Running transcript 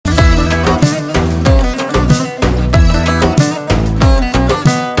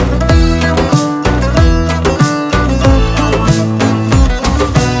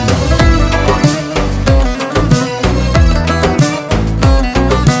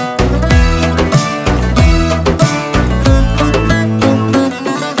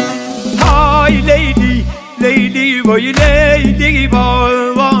لیلی وای لیلی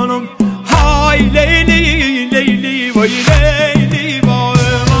بارانم های لیلی لیلی وای لیلی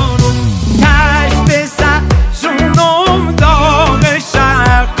بارانم کشت سرشونم داغ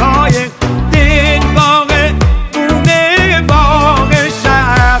شرقای دل باغ بونه باغ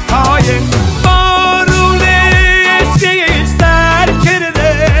شرقای بارون عشقی سر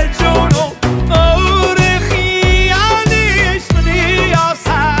کرده جونم مور خیالش منی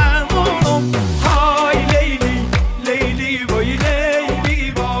آسمونم های لیلی لیلی وای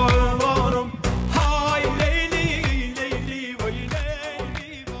لیلی بارانم های لیلی لیلی وای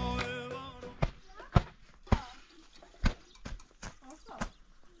لیلی بارانم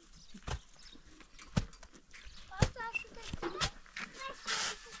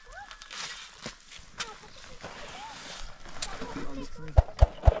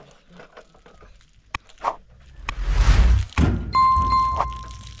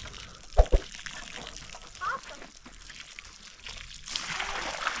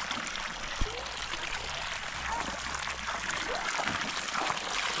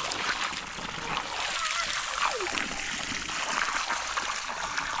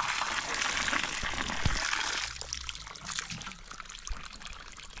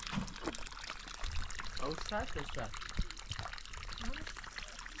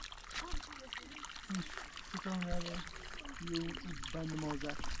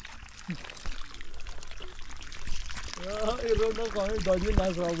ایران قانون دادی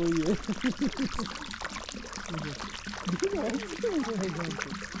مزرعه‌ایه.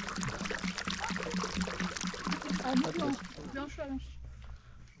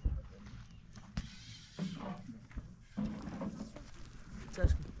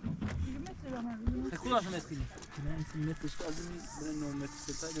 Kulağı mesleği. Ben net çıkardım. Ben normal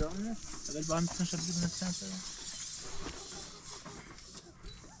setay devam mı? Eğer ben bütün şarkı bunu sen söyle.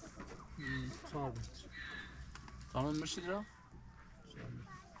 Tamam. Tamam mı şey ya?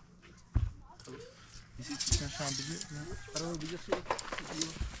 Bizi sen şu an biliyor. Araba biliyor şey.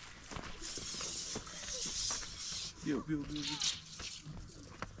 Yok.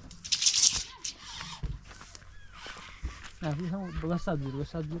 Ne bir ham bulasak bir.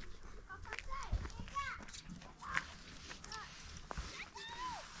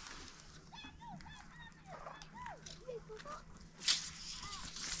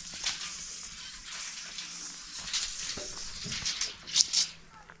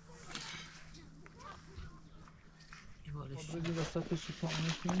 Burada da satışı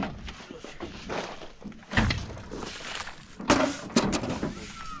tamamlıyor.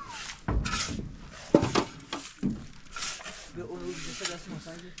 Ve onu bir şey resim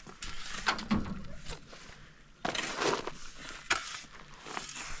olsaydı.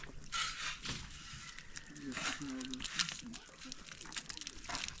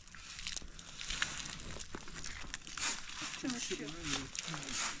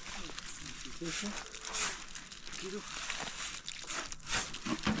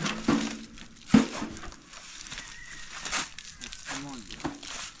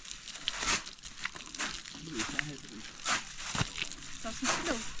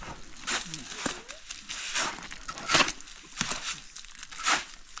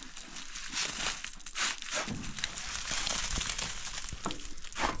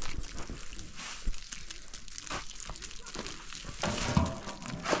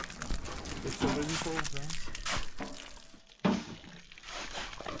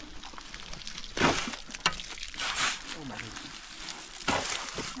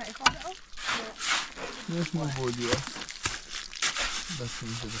 Nicht mal wohl dir. Das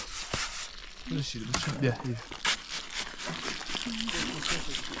ist es. Das ist es. Ja, hier.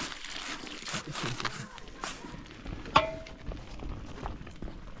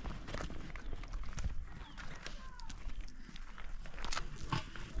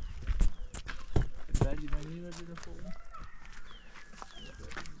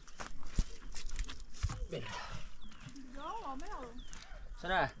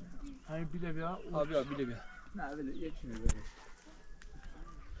 Sana. Hayır bile bir Abi bile. Ne böyle yetmiyor böyle.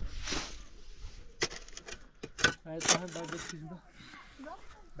 Hayır daha berbat çizimde.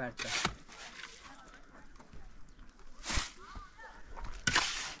 Berk'te.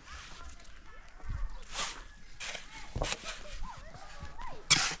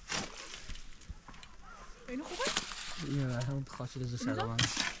 Beni خوبه؟ نه هم خاصی از سر من.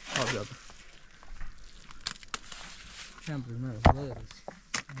 آبی. کم بود نه باید.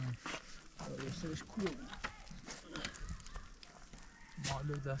 سرش کلو.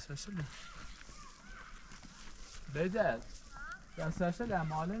 Mahalle dersleşelim. Bedel. Dersleşelim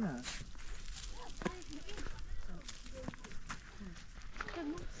mahalle ne?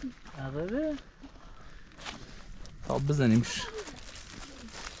 Ağabey. تاب بزنیمش.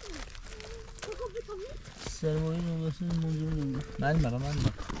 سرمایه نوبتی منظور نمید. من برم.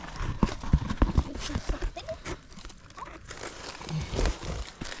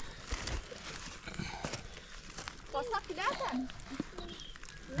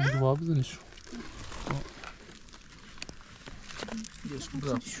 رو بزنیش.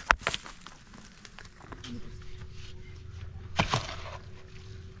 برو.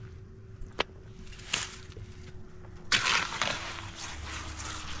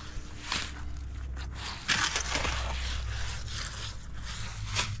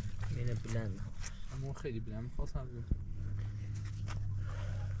 بلند اما خیلی بلند می‌خواستم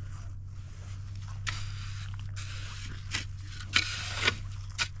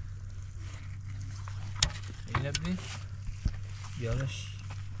این نبینی؟ بیارش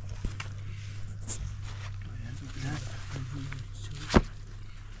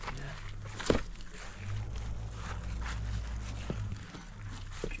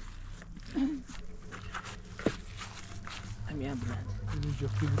همین بلند این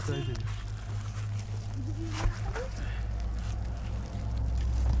جفتی بسایی داریم.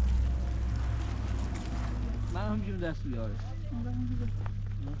 من همینجور دست بیاره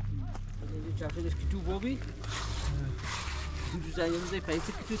اینجا چرخیدش که تو بابی تو زنی میزه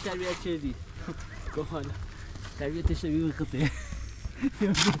پیسی که تو تربیت کردی گفت تربیتش نبیم خطه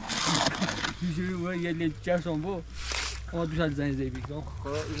توشوری باید یه لیت چرسان با اما دوش از زنی زی بگم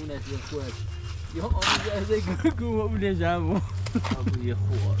خواه ایمون از یه خواه یا آمون جهزه گم اونه جمع با آبو یه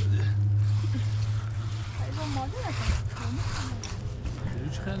خواه ایوان مالی نکن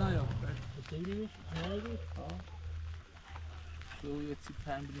هیچ خیلی نیا خیلی خیلی تو یه تیپ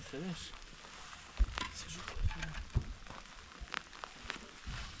پرم بلی سرش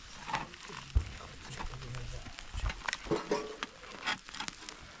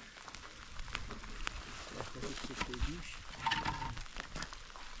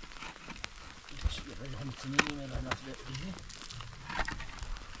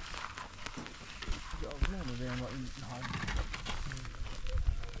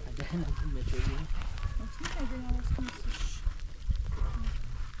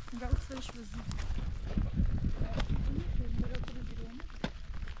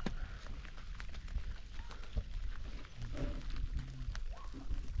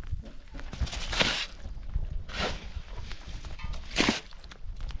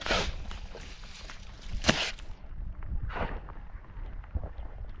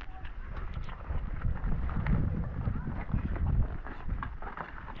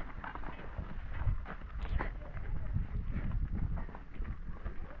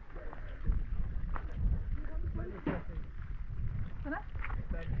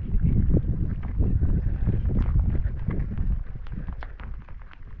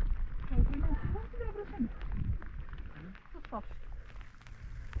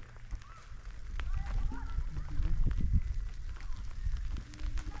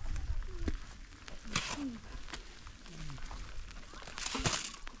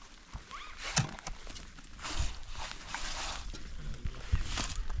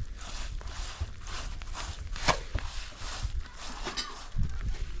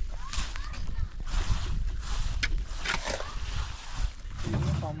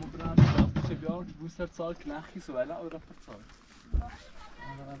Booster Zahl gleich so weil oder verzahlt.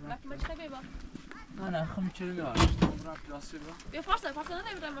 لكن ما تخبي بقى أنا خمسة ريال. مرة بلاس ريال. بفرصة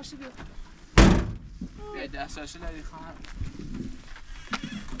أنا بدي أمشي بيه. بعد أساس لا يخان.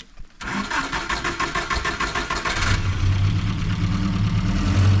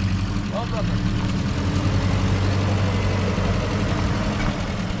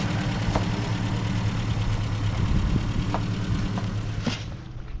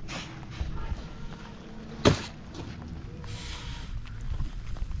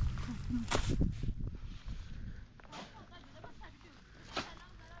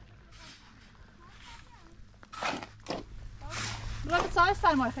 رابط ساعة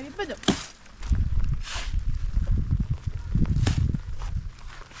سلمان خليل بدو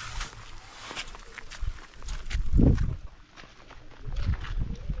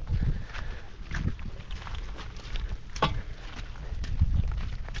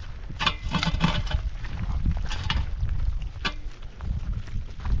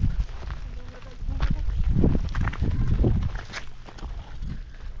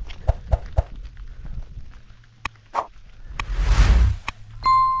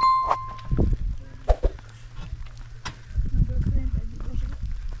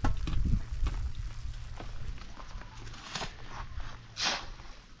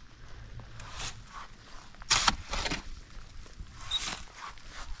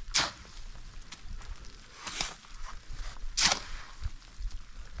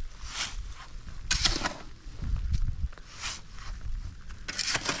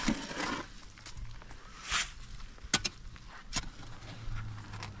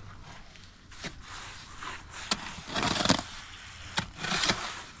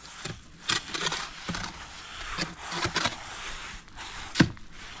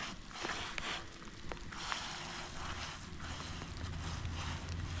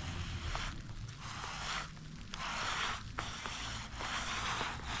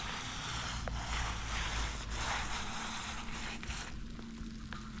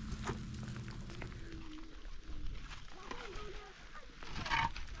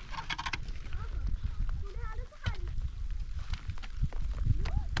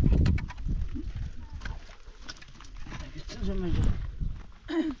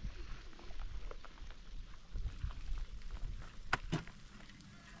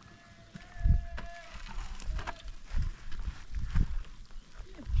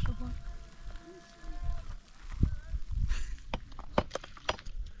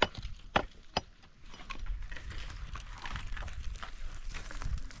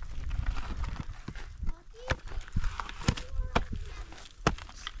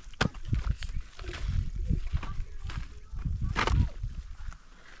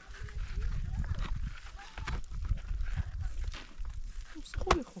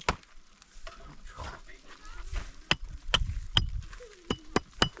خوبی خوب.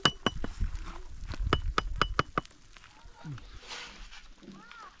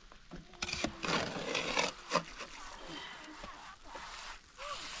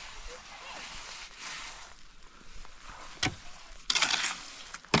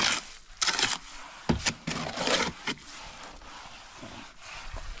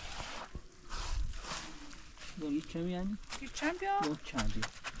 یک کمی یعنی؟ یک چند یا؟ یک چند یا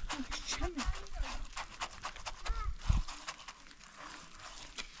چند یا؟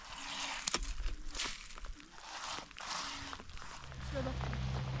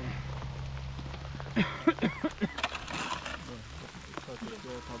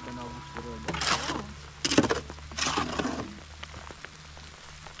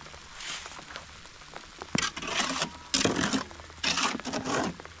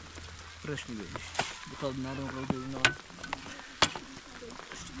 فرش میگیش بخواد نرم رو دینا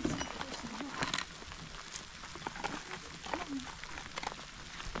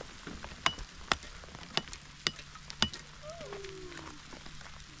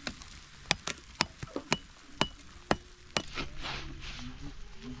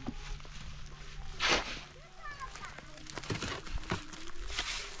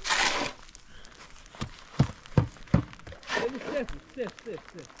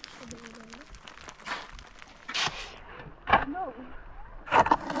سف No.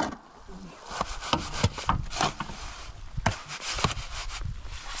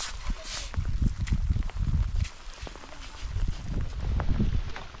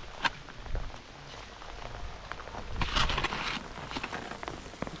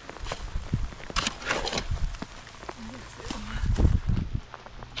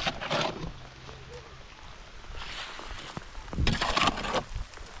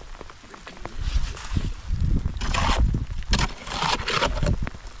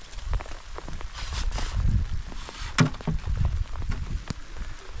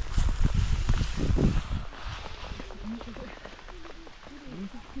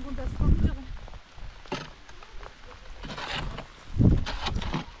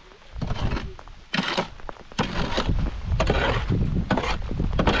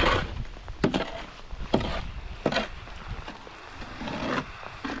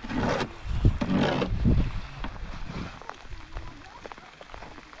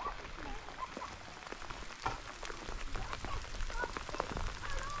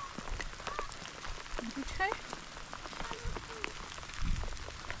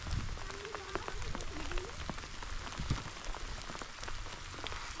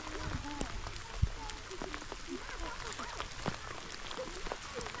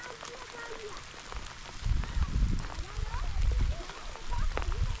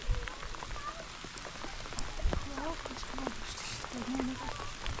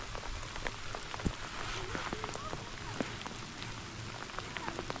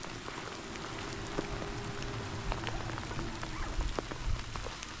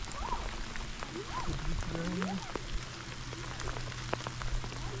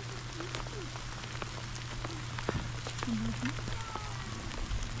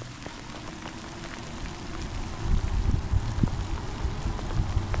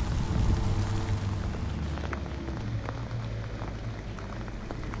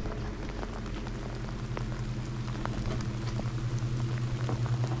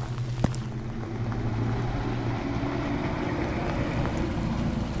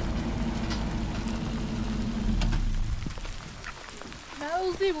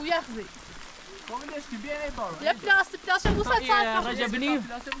 زیب و یخ زیب. کاملش که بیای بارو. یه پلاستیک بوسه ساعت. رجب نیم.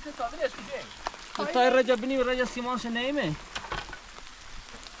 پلاستیک بوسه کاملش که بیای. تای رجب نیم رجب سیمانش نیمه.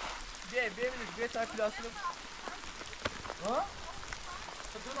 بیای تای پلاستیک. ها؟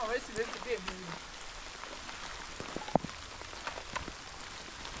 تو نه وایسی بیای.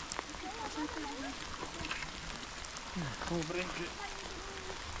 خوب بریم.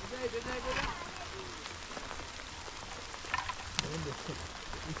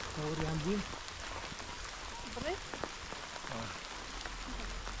 Korean din. Bre?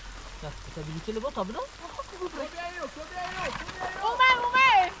 Kita beli cile bot apa dah?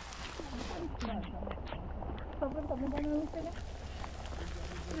 Umay! Sabun bana usele.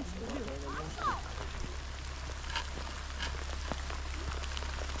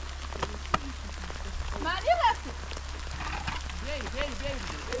 Mali rasti.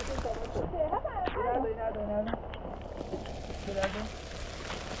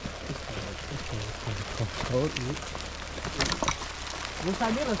 Bu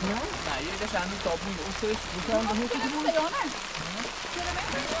saniye nasıl ya? Nah, ini dah sambil topung usus. Bukan bahu tu dulu. Sayona.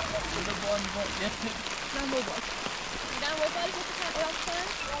 Sudah bon, dia. Ben bu bak. Then what are you going to have last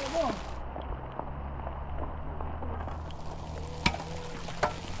time?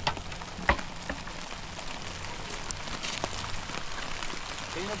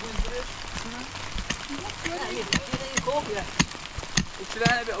 Bine bun duruyor. Ne kokuyor?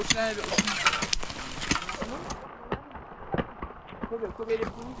 Uçlarına bir, uçlarına bir. Kokuyor, kokuyor. Gel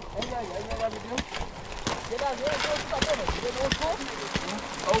gidiyor. Gel abi,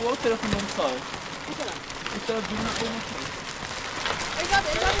 gel o tarafından sağ. Bu taraf düğüne koymak için.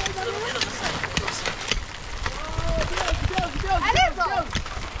 Gidiyor.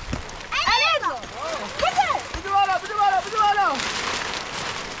 Buduvara.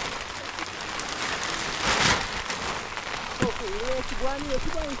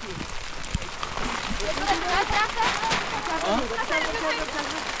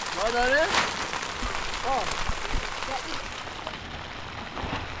 Vad är det? Ja.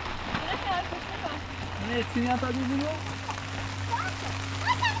 Nej, ska jag ta det nu?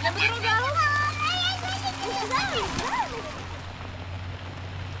 Jag vill nog göra.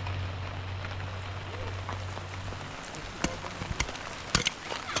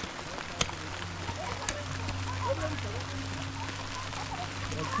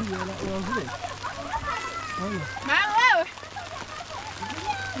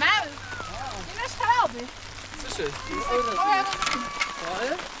 Mal. Det är strawberry. Слушай,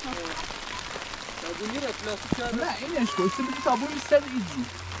 لا این اشکو است که تابون میسته ایزی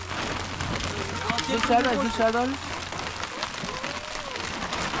زشته داری؟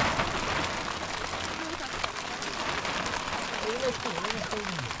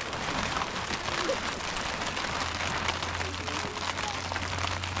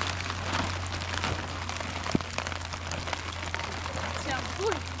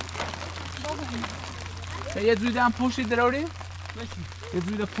 یه دویده هم پشتی دراری؟ یه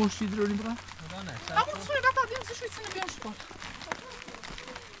دویده پشتی دراری برا؟ Ama şuraya bakayım şu içine bir şey var.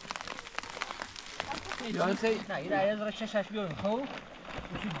 یا خیلی نه این عیاز را شش بیارم خب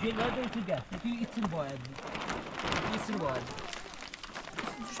تو جلو تو ده تو ایتن باید ایتن باید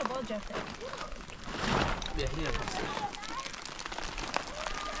Şu bal cevap. بهتری پس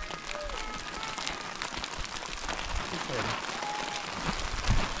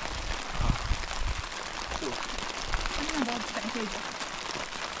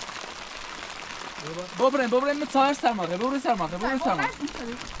ببرین من تایر سرماخه ببرین سرماخه Bobram sağ.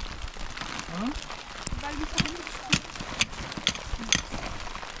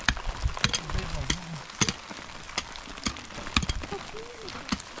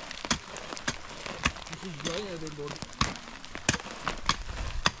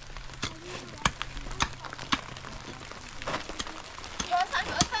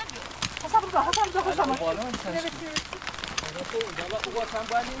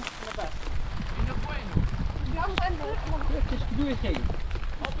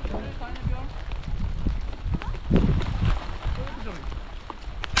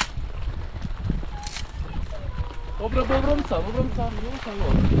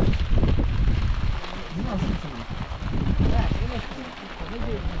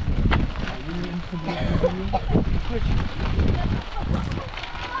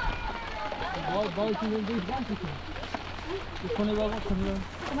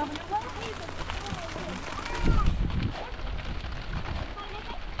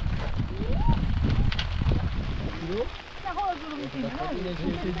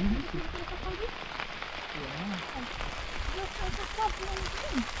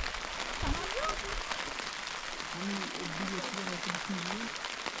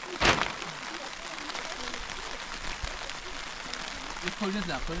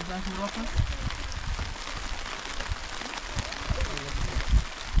 Koyacağız şimdi bakın.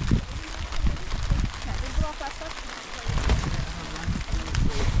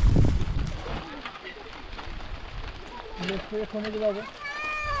 Buraya konu gibi abi.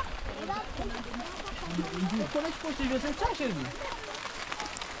 Konu hiç boş ediyorsan çay şeridi.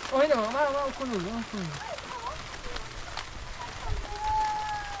 Oynama ama konu olur.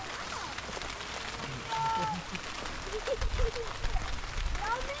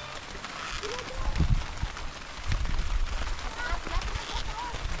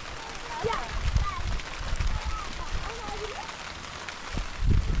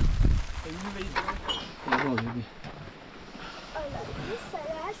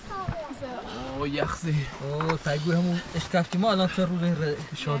 یخزه تایگو همون اشتافتی ما الان سر روز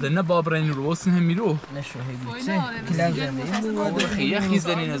شاده نه بابرین رو واسه هم میرو نشو هیچ کلاغ زنده خیلی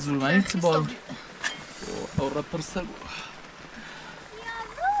خیزنی نزول من این بال اور پرسل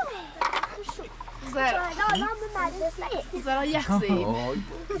زرا یخ زید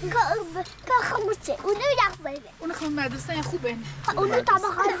خموشه اونو یخ زیده اون خون مدرسه خوبه اونو تا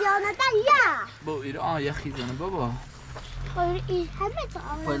بخواد یا با ایران یخی زنه بابا این همه تا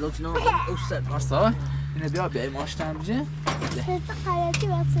Păi nu, o să Asta? Bine de-abia ai mașina bine? سه قرارتی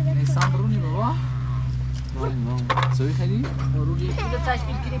واسه Nisan bruni baba? Vay lan. Söyle hadi. روی پول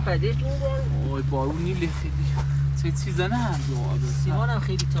تشکیل کنیم پدر Oy baruni le خیلی. چه چیزا نه هم سیمان هم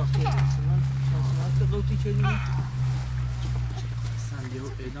خیلی تاخته سیمان که قوطی کردیم سنده و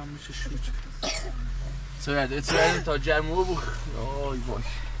اعدام میشه شوچ söyle تا جرمو بو آی وای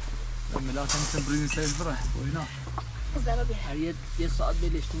ملاک میتونم برین سیز بره واینا زرا بیا هر یه ساعت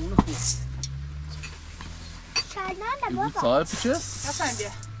بلشتمونه خوب شاید نه Bu saat yapacağız. حسن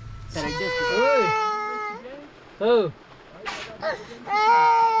بیا درجه او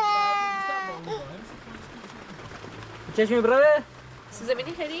چشمی برای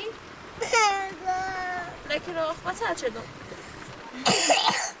زمینی هری لكن ما تعجلوا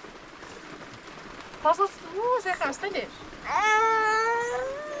فاصل زي خمسة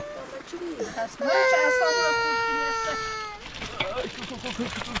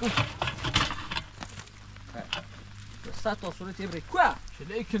صد تا صورت یبری کوا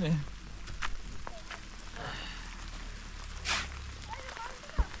Şöyle ikini.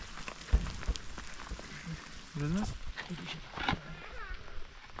 Biraz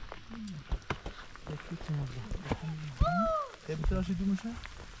Hep tıraş ediyormuş ha?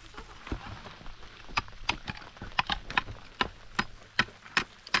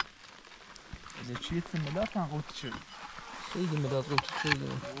 İşte çiğitsin mi laftan قوتشو خیلی مداد قوطی شده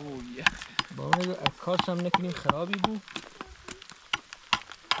اوه یه با اون از کارش هم نکنیم خرابی بود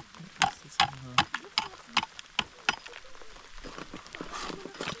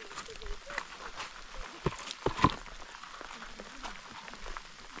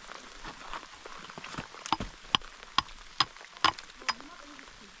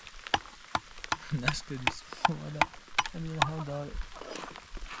نشته دیست والا همین هم داره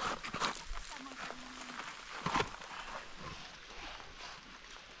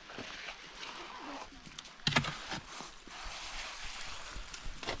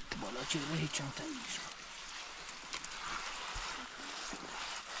بالا چیزه هیچ هم تنگیش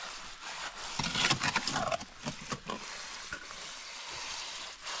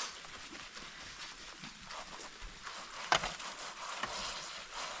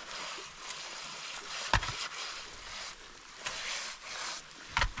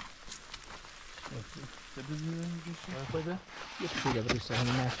خدا یه خیلی بروی سرم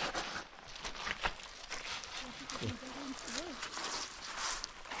نه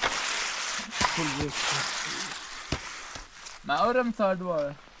من آرم تا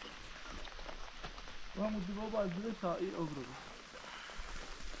دواره و همون دیگه باز بده تا ای اگرو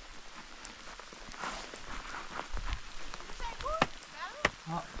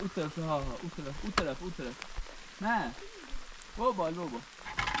ها او طرف ها او طرف نه بابا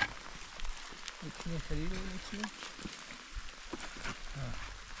میتونی خریده میتونی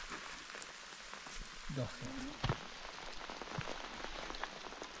داخل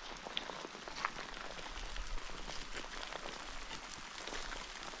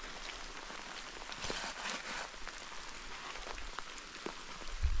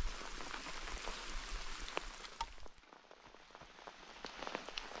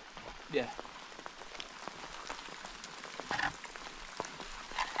بیا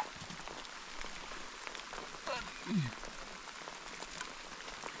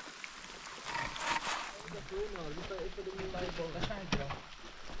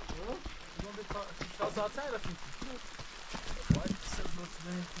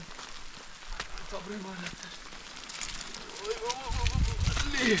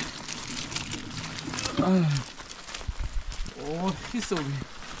اوه چی سوی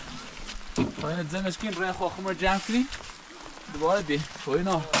باید زنش کن روی خواهم رو جمع کنیم دوباره بی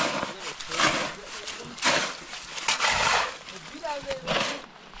اینا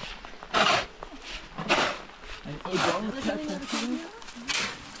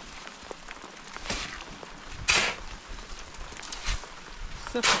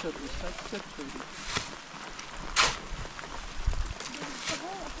صفر شد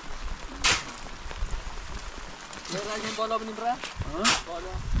یه رنگ بالا بینیم برای بالا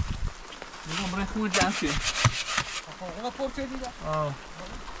میگم برای خون جمع کنیم اونا پرچه دیگه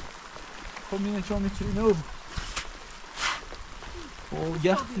خب اینه چون میتونی نو او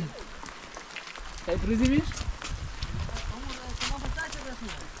یختی خیلی بریزی میش؟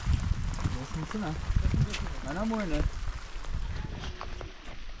 باش میتونم منم باینه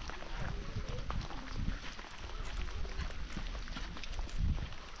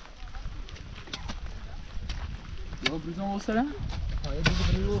بزن بسرم آیا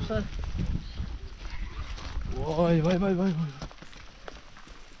دیگه بری بخور وای وای وای وای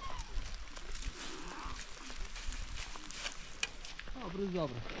آبرو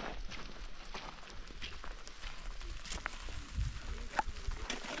زابرو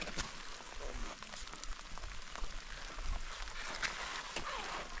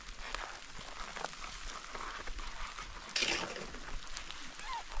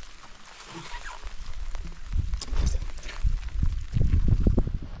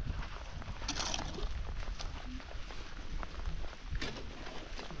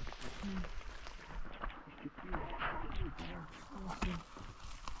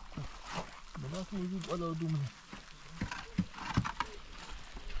وجود بالا دومه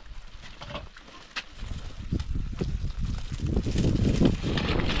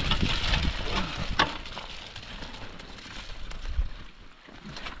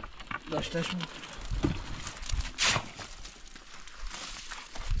داشتش بود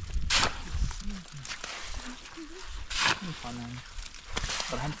میخوانم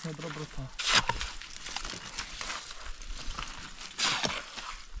برهم تنه برو تا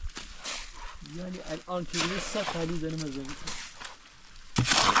يعني الان که لسه خالی زنه مزه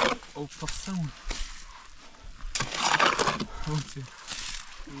او پرسون اوکی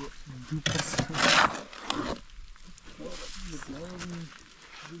دو پرسون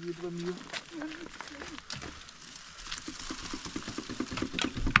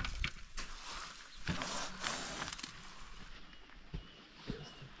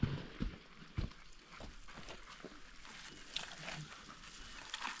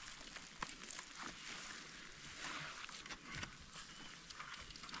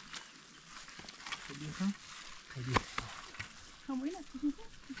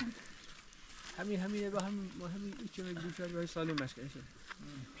همین با همین چه میگوش رو برای سالم مشکل شد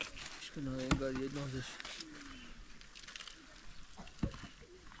مشکل نه انگار یه نازش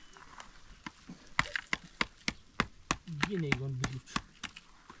یه نگون بلوچ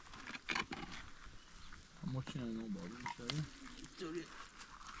ماشین اینو بابی میشه دوری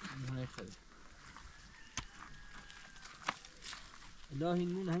نه خیلی الهی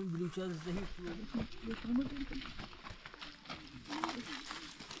نون همین بلوچ از ذهی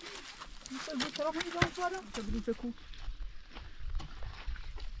چرا همین جان سوارم؟ چه بلوچ کو؟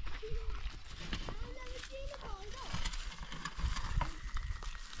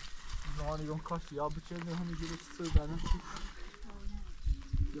 زمانی گم کاش یا بچه نه همینجوری سر دارم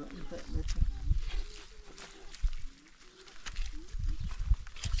یا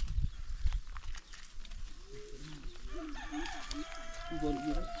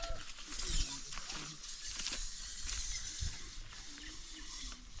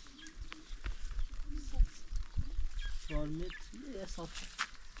یه ساعت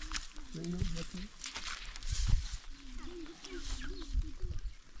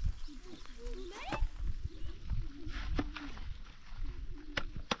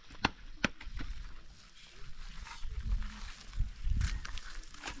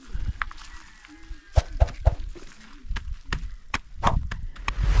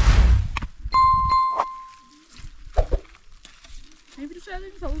نمی‌دونی چرا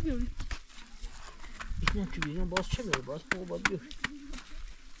نمی‌تونی بیاری. اینا که بیان باز چه میره باز فوق باز بیاری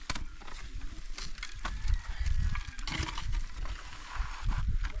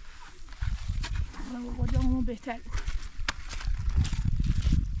بابا جامون بهتر بود.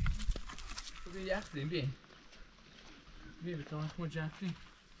 بیا یخ دیم بین بیا بتوان خون جنفی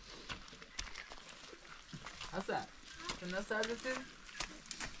حسن کنه سر بسید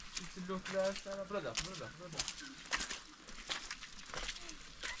ایسی لوک لر سر بردا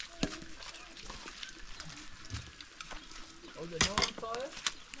او ده نوع سایه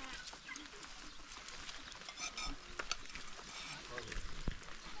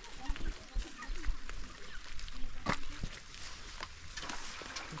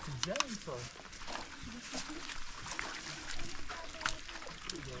جای سایه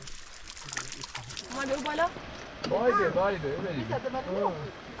اومده او بالا؟ بایده ببینید میزده برای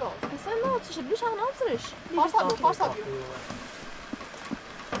اصلا نه چشه بیش هم نامزرش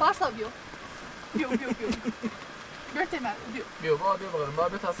پارسا بیو برته من بیا بگرم با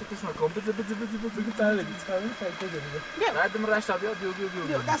تصدیقش نکن بزه تره بیتخواهی خیلی دیگه بعد من رشت بیاد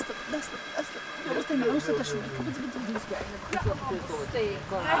بیا دست بیا برته من اوسه تشوری بزه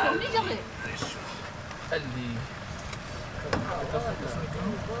نیجاقه علی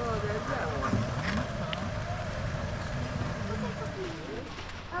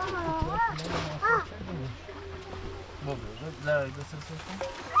لا بس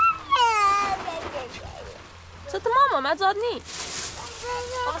صوت ماما مزاد نی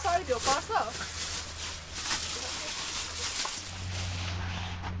پارسا بیو پارسا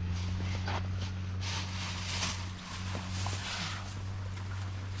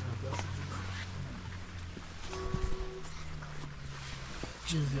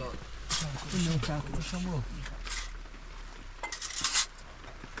زیاد شما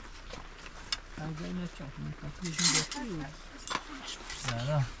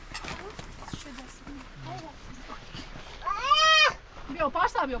بیا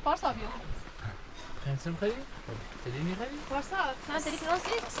پارسا بیا خمسة مخلي؟ تديني خلي؟ پارسا sen dedik nasıl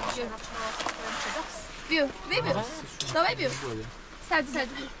بیا داوی بیا سرد بیا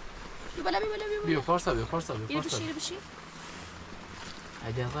بالا بيو فرصة بيو فرصة یه بشی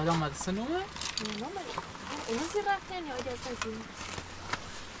هذه غلا ما تسنوه؟ اون زیر رفتن یا اجازه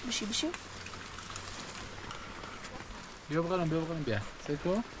بشی بيو بغلم بيا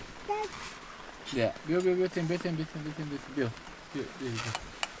سيكو؟ لا بيو تم بيو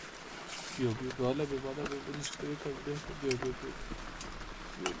بالا مشكلة بيو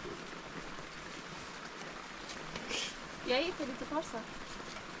یا یه کلیت پارسا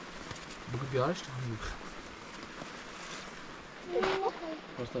بقول بيعرفش تحمل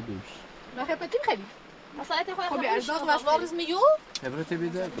فرصة بيوش ما خبرتیم خیلی مساعدت خواهی خب ارزاق و وارز میو خبرتي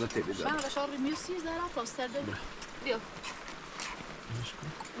بيدا شهر شهر 113 فاستر ده بیا مشكلة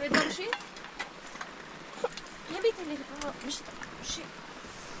بيدا بشي یه بیت لیک بشی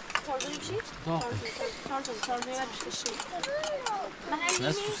تارزونی بشی تارزونی بشی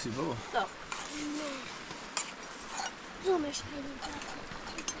ناس تصيبه زومش خیلی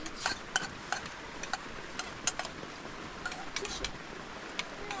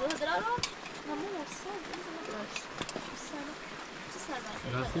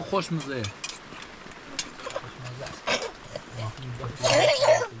خوب خوش مزه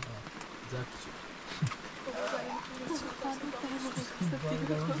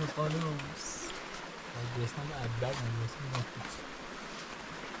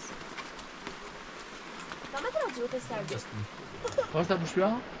فرصة بوش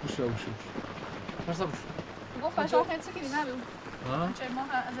بيها؟ بوش فرصة بوش گفت فشار خیلی چیزی نبود چه ما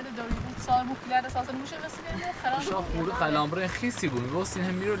از داری بود سال مفیدی اساسا موشه رسیدیم خراب شاه خورده قلمبر خیسی بود واسه این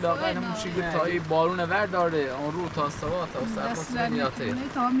میرو لاغر موشی گتایی بارون ور داره اون رو تا سوا تا سرپاس میاته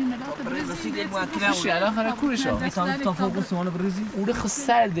شی الان خرا کورشا تا فوق سوال بریزی اون خو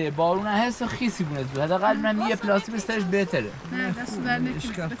سرده بارون هست خیسی بود حداقل من یه پلاستیک بسترش بهتره نه دست در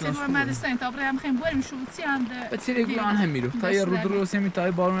نکنه بتیم مدرسه تا برای هم خیلی بریم شوتی اند بتیره گویان هم میرو تا یه رو درست می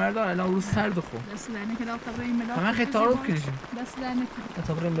تا بارون ور داره الان رو سرد خو دست در نکنه تا بریم ملا همه خیلی تعارف کنیم دست در نکنه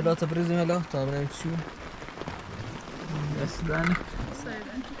تا بریم ملا تا بریزیم ملا تا بریم چیو دست در نکنه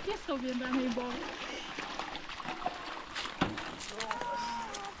سایدن کی صوبین در هی بار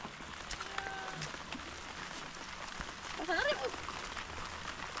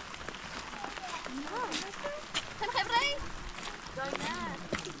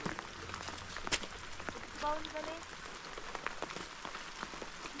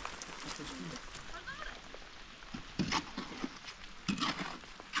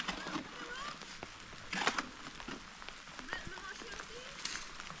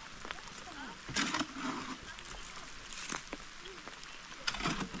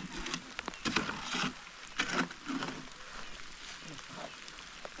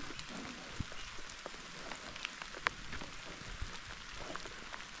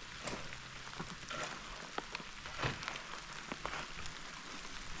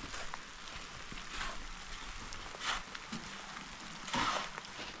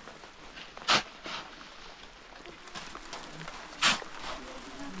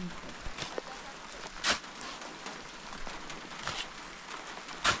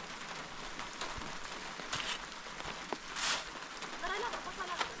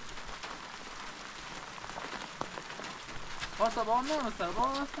Passa bom não, mas tá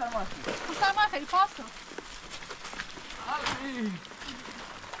bom, mas tá mais. Custar mais, ele passa? Ali!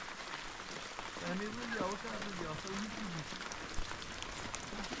 É mesmo de alta, foi muito bom.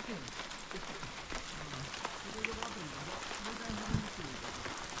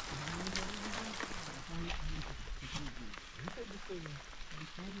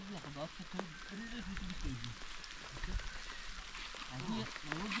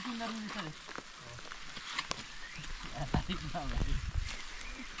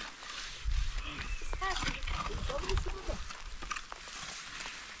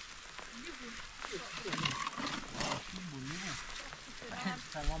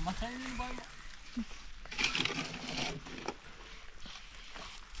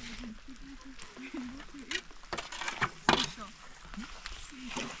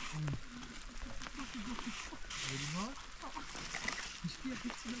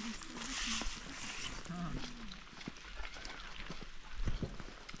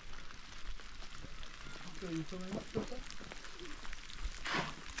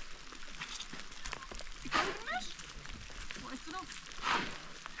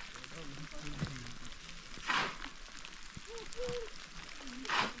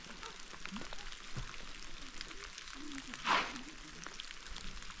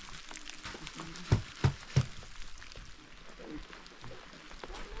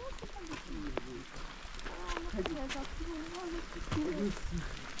 ادی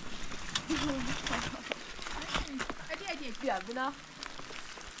بیا بنا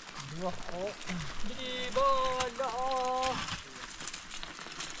بری بالا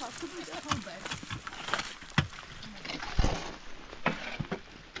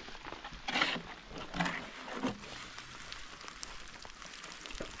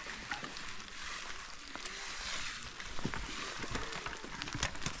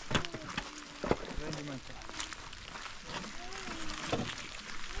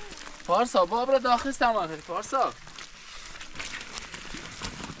پارسا باب را داخل سامان پارسا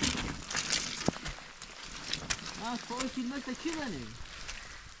کوی فیلم تا کی منی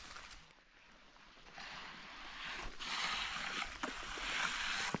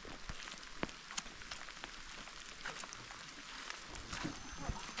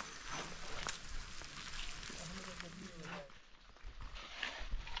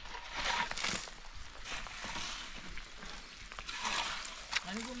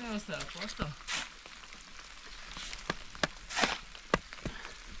hani bu ne olsa pasta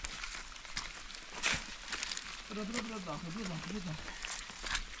Burada daxil.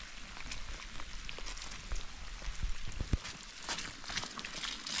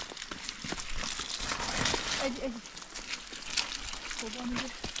 ادی بابا میگه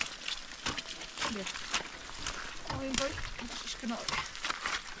بیا این باید کشش کنار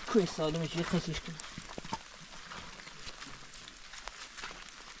کوی سالمه چی خشش کن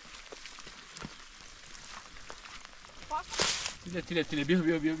تیله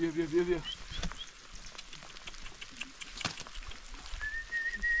بیا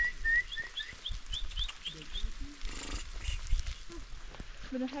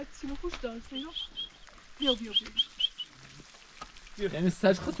من هر چیزی خوش دارم بیا یعنی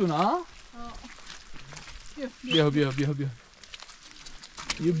سج خطونه ها؟ بیا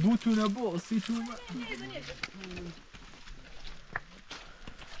یه بوتونه باسی تو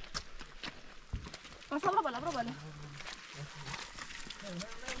بس برو بالا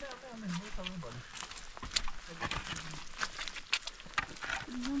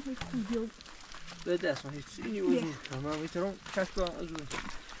به دست من هیچ اینی وجود من میتونم کشف کنم از اون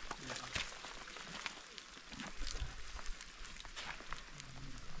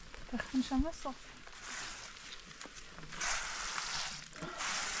تخمینشم نصف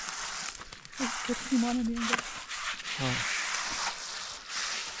تخمیمانه بیرونده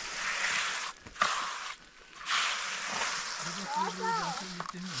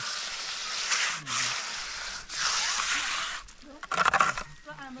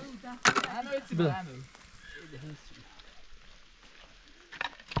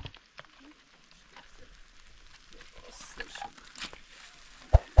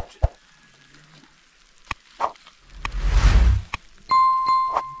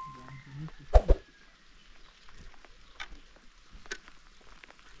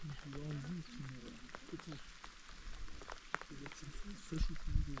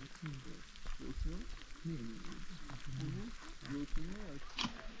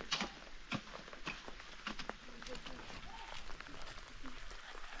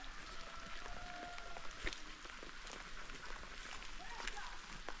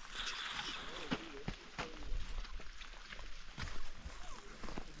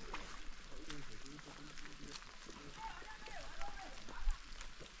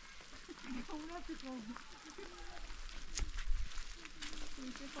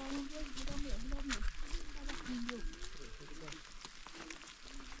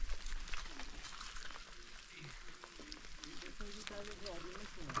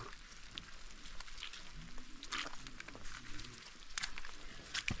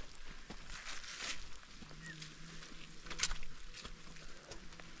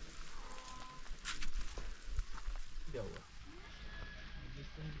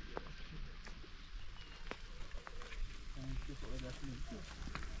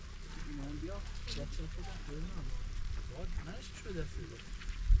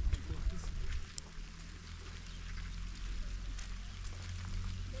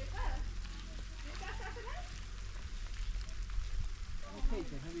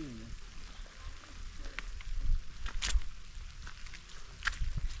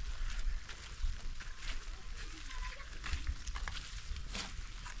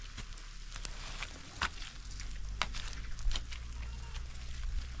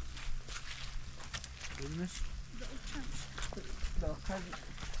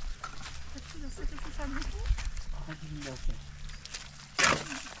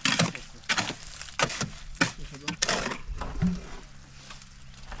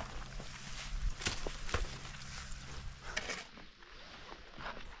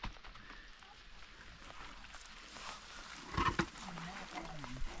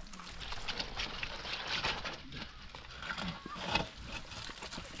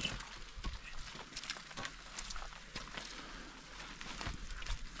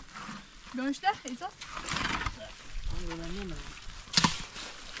Görmüş de, İsa.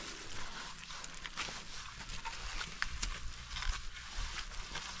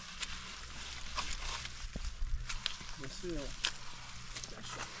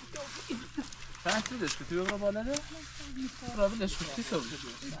 Ben size de çıkıyor bu balığı. Burası da çıkıyor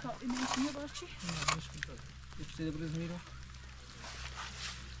tabii. İmensiniye barçı. İşte de biraz miro.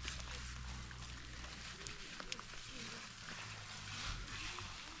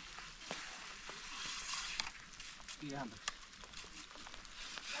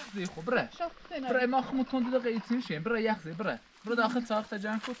 زي خو بره Şaf, sen بره ما خو متون دقیقه ایتیم شیم بره یخزی بره بره داخل ساخت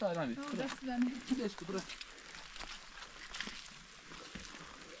جنگ کو تا الان Ders بره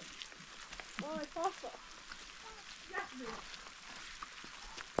Ay pasta.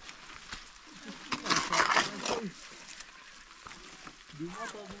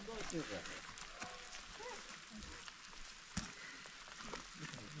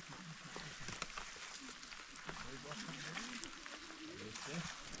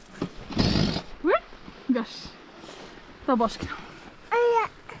 Gaş. Ta başka.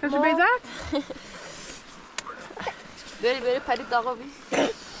 Kaşı Beyzat? Böyle peri dağı bir.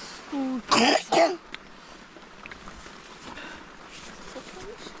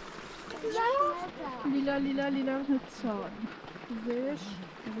 Lila sağ. Zeyş,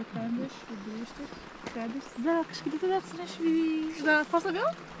 efendiş, değiştir. Kardeş, size kış gibi de şvi. Size fazla bir?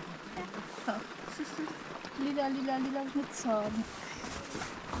 Tamam. Lila sağ.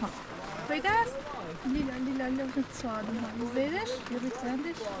 Beyzat? Lila sağ. Zeyş,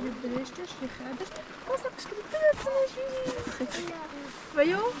 efendiş, değiştir, kardeş. Fazla kış gibi de şvi. Ve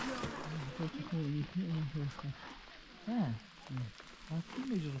yok? Akıl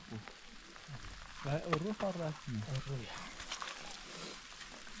mecbur bu. Ve ruh arasında.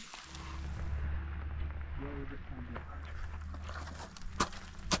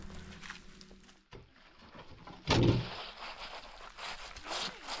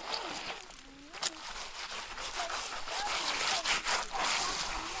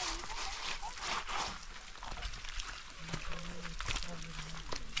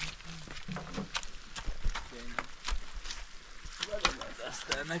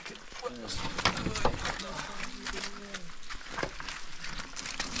 Demek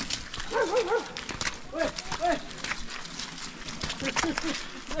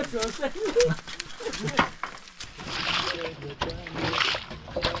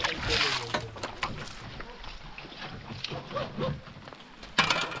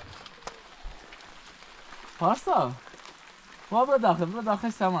Parsa. ما برا داخل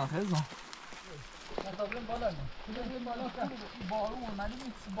سامان خیلی تابرین بالا نه. تابرین بالا که بارون معلومه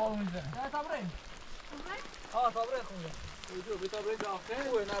بارون میزنه. نه تابرین. تابرین خوبه. اوجو تابرین داخل.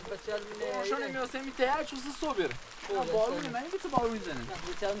 خوبه نه بچه‌ل نه. شون میاسه میته چوس صبر. بارون معلومه بارون میزنه.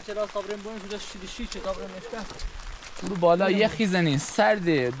 بچه‌ل میشه تابرین بون کجا شیدی چه تابرین نشکه. برو بالا یه خیزنی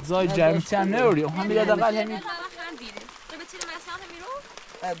سرده زای جرمتی هم نوری هم بیاد اقل همین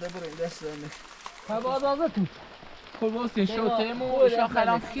خب شوتیم و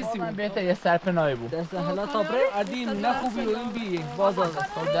شاخرام خیسی بود بهتر یه سرپناهی بود دست هلا تابرین ادیم نه خوبی رو این بی باز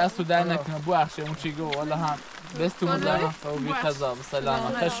خب دستو در نکنه بو اخشه اون چی گو والا هم بستو مزارم خب بی خزا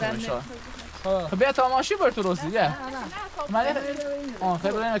بسلامت خشم انشاء خب بیا تا ماشین بر تو روزی یه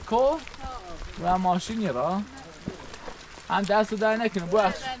خب بریم کو و ماشینی را هم دستو در نکنه بو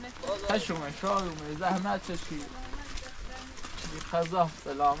اخشه خشم انشاء زحمت چشکی بی خزا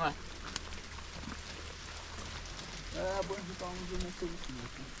سلامت با این که آموزه نشته بکنید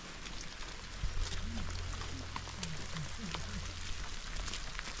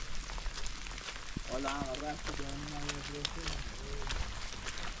حالا هم رفت دارم